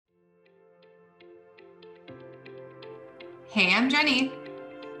Hey, I'm Jenny.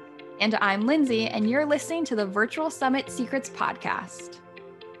 And I'm Lindsay, and you're listening to the Virtual Summit Secrets podcast.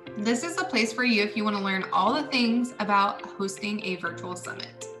 This is a place for you if you want to learn all the things about hosting a virtual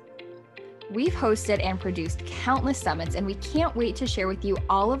summit. We've hosted and produced countless summits, and we can't wait to share with you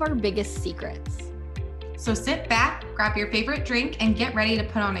all of our biggest secrets. So sit back, grab your favorite drink, and get ready to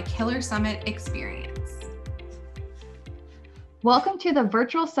put on a killer summit experience. Welcome to the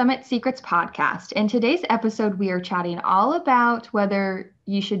Virtual Summit Secrets podcast. In today's episode, we are chatting all about whether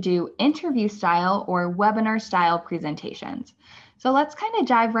you should do interview style or webinar style presentations. So let's kind of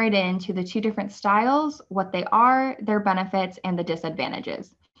dive right into the two different styles, what they are, their benefits, and the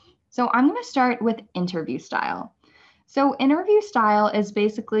disadvantages. So I'm going to start with interview style. So interview style is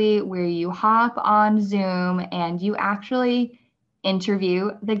basically where you hop on Zoom and you actually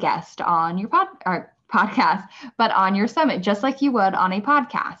interview the guest on your podcast, but on your summit, just like you would on a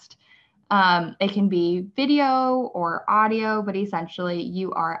podcast. It can be video or audio, but essentially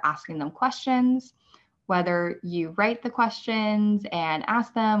you are asking them questions, whether you write the questions and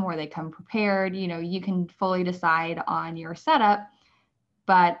ask them or they come prepared, you can fully decide on your setup,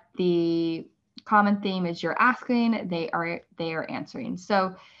 but the common theme is you're asking, they are answering.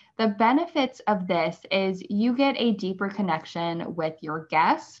 So the benefits of this is you get a deeper connection with your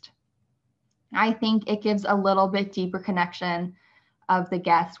guest. I think it gives a little bit deeper connection of the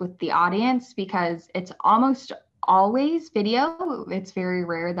guest with the audience because it's almost always video. It's very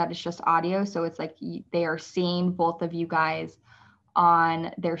rare that it's just audio. So it's like they are seeing both of you guys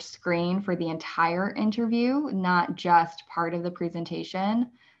on their screen for the entire interview, not just part of the presentation.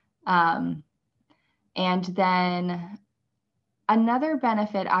 And then another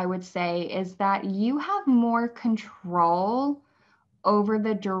benefit I would say is that you have more control over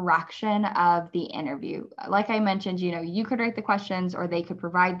the direction of the interview. Like I mentioned, you could write the questions or they could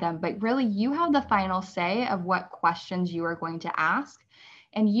provide them, but really you have the final say of what questions you are going to ask,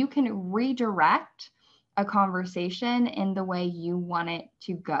 and you can redirect a conversation in the way you want it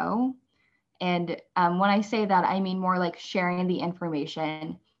to go. And when I say that, I mean more like sharing the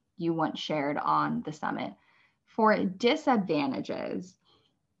information you want shared on the summit. For disadvantages,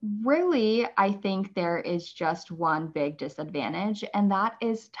 really, I think there is just one big disadvantage, and that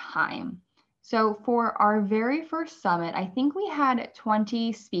is time. So for our very first summit, I think we had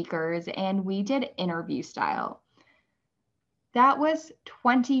 20 speakers and we did interview style. That was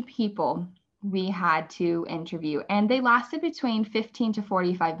 20 people we had to interview, and they lasted between 15 to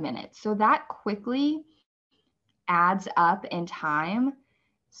 45 minutes. So that quickly adds up in time.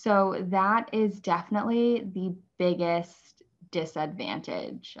 So that is definitely the biggest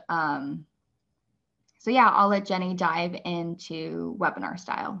disadvantage. So yeah, I'll let Jenny dive into webinar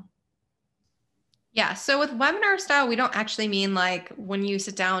style. Yeah, so with webinar style, we don't actually mean like when you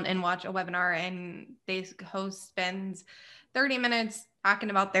sit down and watch a webinar and the host spends 30 minutes talking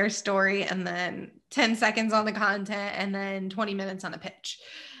about their story and then 10 seconds on the content and then 20 minutes on a pitch.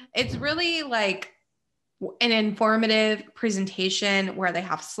 It's really like an informative presentation where they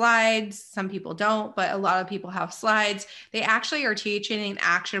have slides. Some people don't, but a lot of people have slides. They actually are teaching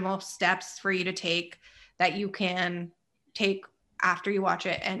actionable steps for you to take that you can take after you watch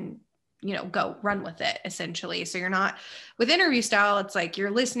it and go run with it essentially. So you're not with interview style. It's like you're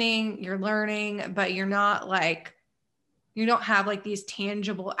listening, you're learning, but you're not like, you don't have like these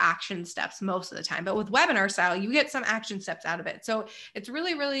tangible action steps most of the time. But with webinar style, you get some action steps out of it. So it's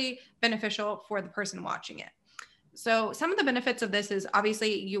really, really beneficial for the person watching it. So some of the benefits of this is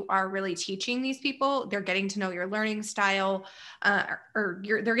obviously you are really teaching these people. They're getting to know your learning style,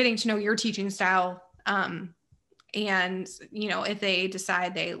 they're getting to know your teaching style. And, if they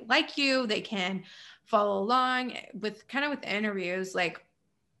decide they like you, they can follow along with interviews. Like,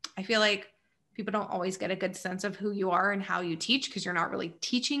 I feel like people don't always get a good sense of who you are and how you teach because you're not really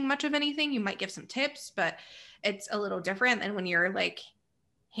teaching much of anything. You might give some tips, but it's a little different than when you're like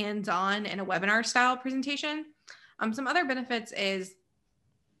hands-on in a webinar style presentation. Some other benefits is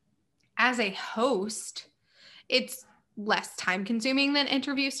as a host, it's less time consuming than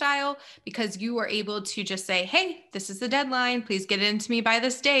interview style because you are able to just say, hey, this is the deadline. Please get it into me by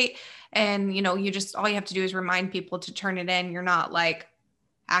this date. And, you just, all you have to do is remind people to turn it in. You're not like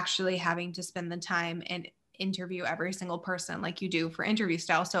actually having to spend the time and interview every single person like you do for interview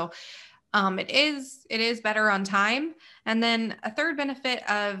style. So it is better on time. And then a third benefit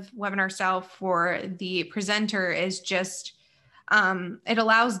of webinar style for the presenter is just it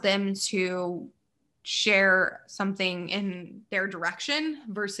allows them to share something in their direction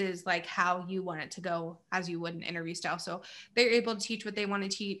versus like how you want it to go as you would in interview style. So they're able to teach what they want to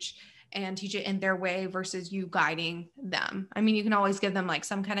teach and teach it in their way versus you guiding them. I mean, you can always give them like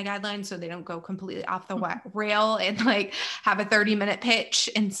some kind of guidelines so they don't go completely off the rail and like have a 30-minute pitch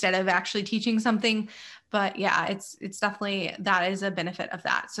instead of actually teaching something. But yeah, it's definitely, that is a benefit of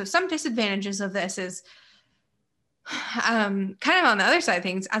that. So some disadvantages of this is kind of on the other side of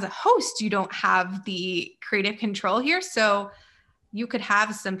things. As a host, you don't have the creative control here. So you could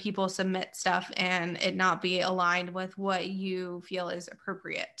have some people submit stuff and it not be aligned with what you feel is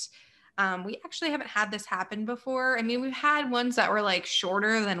appropriate. We actually haven't had this happen before. I mean, we've had ones that were like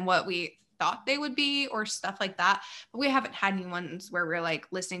shorter than what we thought they would be or stuff like that, but we haven't had any ones where we're like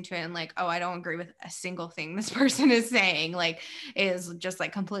listening to it and like, oh, I don't agree with a single thing this person is saying, like is just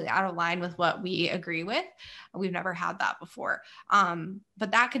like completely out of line with what we agree with. We've never had that before.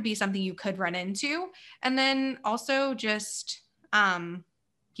 But that could be something you could run into. And then also just,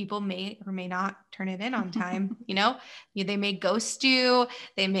 people may or may not turn it in on time. They may ghost you.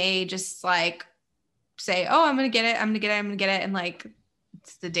 They may just like say, oh, I'm going to get it. I'm going to get it. I'm going to get it. And like,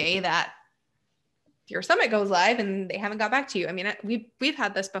 it's the day that your summit goes live and they haven't got back to you. I mean, we've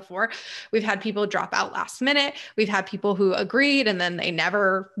had this before. We've had people drop out last minute. We've had people who agreed and then they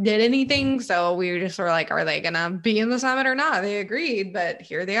never did anything. So we just were like, are they going to be in the summit or not? They agreed, but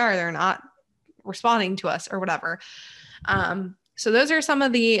here they are. They're not responding to us or whatever. So those are some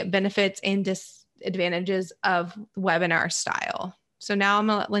of the benefits and disadvantages of webinar style. So now I'm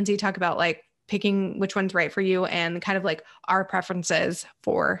gonna let Lindsay talk about like picking which one's right for you and kind of like our preferences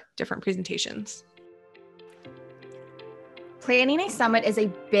for different presentations. Planning a summit is a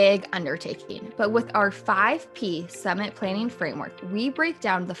big undertaking, but with our 5P summit planning framework, we break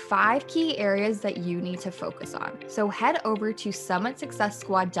down the 5 key areas that you need to focus on. So head over to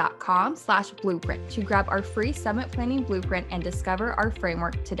summitsuccesssquad.com/blueprint to grab our free summit planning blueprint and discover our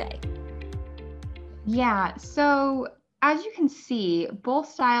framework today. Yeah, so as you can see,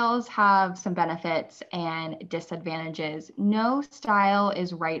 both styles have some benefits and disadvantages. No style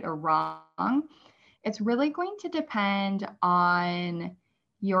is right or wrong. It's really going to depend on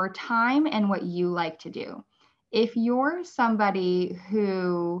your time and what you like to do. If you're somebody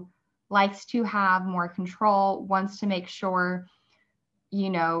who likes to have more control, wants to make sure,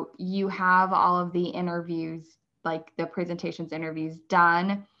 you have all of the interviews, like the presentations interviews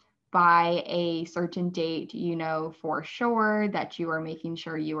done by a certain date, for sure that you are making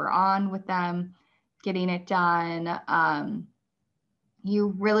sure you are on with them, getting it done. You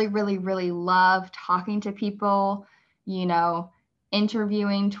really, really, really love talking to people,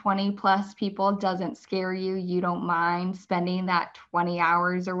 interviewing 20 plus people doesn't scare you. You don't mind spending that 20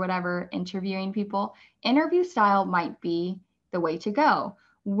 hours or whatever interviewing people. Interview style might be the way to go.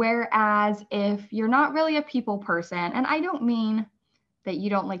 Whereas if you're not really a people person, and I don't mean that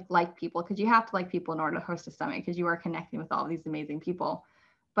you don't like people, because you have to like people in order to host a summit because you are connecting with all of these amazing people.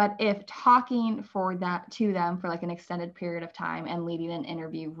 But if talking to them for like an extended period of time and leading an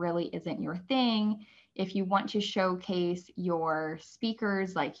interview really isn't your thing, if you want to showcase your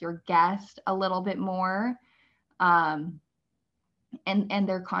speakers, like your guest, a little bit more, and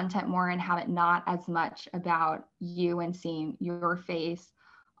their content more, and have it not as much about you and seeing your face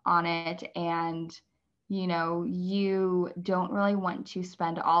on it, and you don't really want to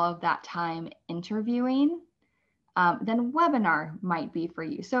spend all of that time interviewing, then webinar might be for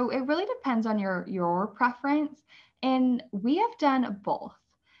you. So it really depends on your preference. And we have done both.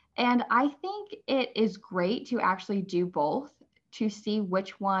 And I think it is great to actually do both to see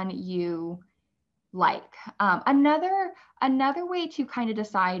which one you like. Another way to kind of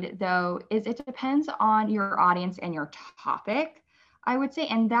decide though, is it depends on your audience and your topic, I would say.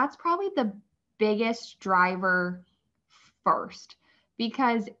 And that's probably the biggest driver first.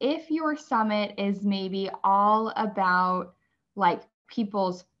 Because if your summit is maybe all about like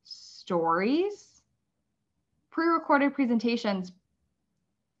people's stories, pre-recorded presentations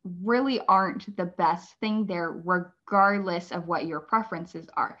really aren't the best thing there, regardless of what your preferences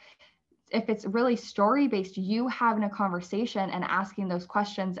are. If it's really story-based, you having a conversation and asking those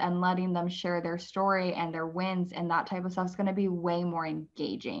questions and letting them share their story and their wins and that type of stuff is going to be way more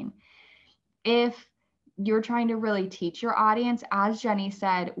engaging. If you're trying to really teach your audience, as Jenny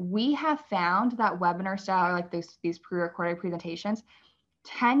said, we have found that webinar style, like these pre-recorded presentations,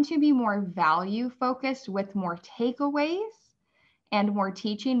 tend to be more value focused with more takeaways and more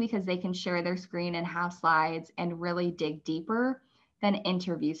teaching, because they can share their screen and have slides and really dig deeper than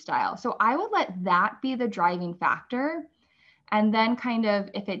interview style. So I would let that be the driving factor. And then kind of,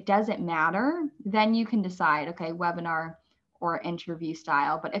 if it doesn't matter, then you can decide, okay, webinar or interview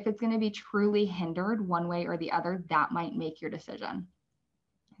style. But if it's going to be truly hindered one way or the other, that might make your decision.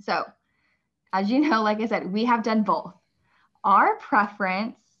 So as you know, like I said, we have done both. Our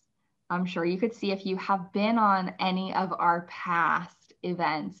preference I'm sure you could see if you have been on any of our past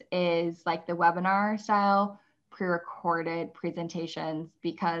events, is like the webinar style pre-recorded presentations,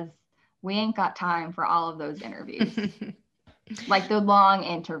 because we ain't got time for all of those interviews, like the long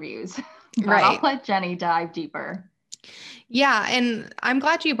interviews. But Right. I'll let Jenny dive deeper. Yeah. And I'm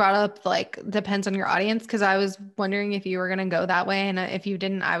glad you brought up like depends on your audience, because I was wondering if you were going to go that way. And if you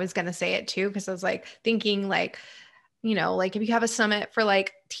didn't, I was going to say it too, because I was like thinking like, like if you have a summit for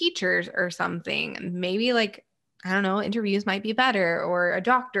like teachers or something, maybe like, I don't know, interviews might be better, or a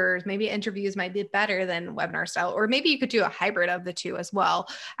doctor's, maybe interviews might be better than webinar style, or maybe you could do a hybrid of the two as well.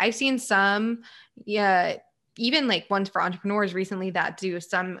 I've seen some, even like ones for entrepreneurs recently that do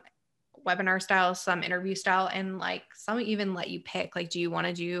some webinar style, some interview style, and like some even let you pick, like, do you want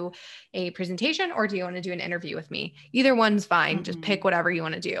to do a presentation or do you want to do an interview with me? Either one's fine. Mm-hmm. Just pick whatever you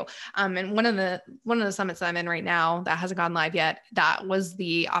want to do. And one of the summits I'm in right now that hasn't gone live yet, that was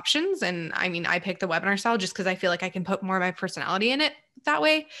the options. And I mean, I picked the webinar style just because I feel like I can put more of my personality in it that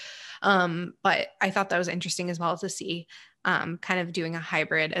way. But I thought that was interesting as well to see kind of doing a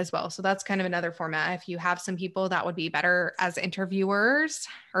hybrid as well. So that's kind of another format. If you have some people that would be better as interviewers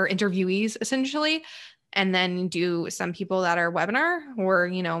or interviewees essentially, and then do some people that are webinar, or,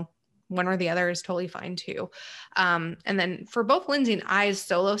 one or the other is totally fine too. And then for both Lindsay and I's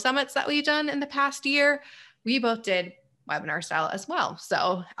solo summits that we've done in the past year, we both did webinar style as well.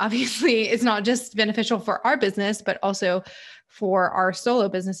 So obviously it's not just beneficial for our business, but also for our solo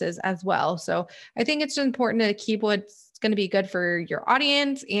businesses as well. So I think it's important to keep what's going to be good for your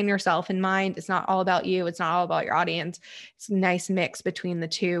audience and yourself in mind. It's not all about you. It's not all about your audience. It's a nice mix between the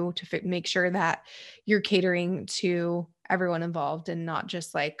two to make sure that you're catering to everyone involved and not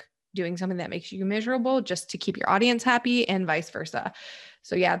just like doing something that makes you miserable just to keep your audience happy, and vice versa.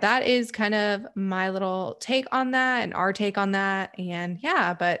 So yeah, that is kind of my little take on that and our take on that. And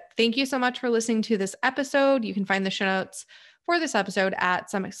yeah, but thank you so much for listening to this episode. You can find the show notes for this episode at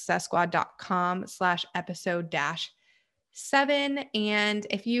summitsuccesssquad.com/episode-7. And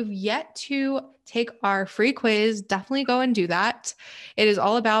if you've yet to take our free quiz, definitely go and do that. It is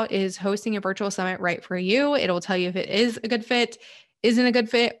all about, is hosting a virtual summit right for you? It'll tell you if it is a good fit, isn't a good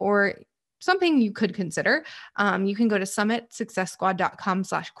fit, or something you could consider. You can go to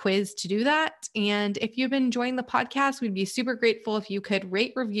summitsuccesssquad.com/quiz to do that. And if you've been enjoying the podcast, we'd be super grateful if you could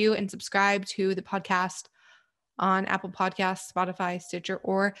rate, review, and subscribe to the podcast on Apple Podcasts, Spotify, Stitcher,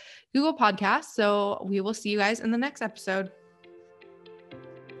 or Google Podcasts. So we will see you guys in the next episode.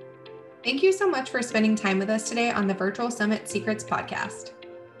 Thank you so much for spending time with us today on the Virtual Summit Secrets podcast.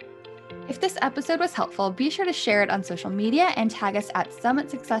 If this episode was helpful, be sure to share it on social media and tag us at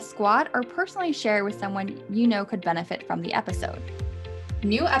Summit Success Squad, or personally share with someone you know could benefit from the episode.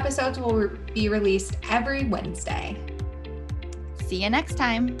 New episodes will be released every Wednesday. See you next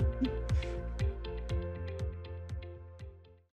time.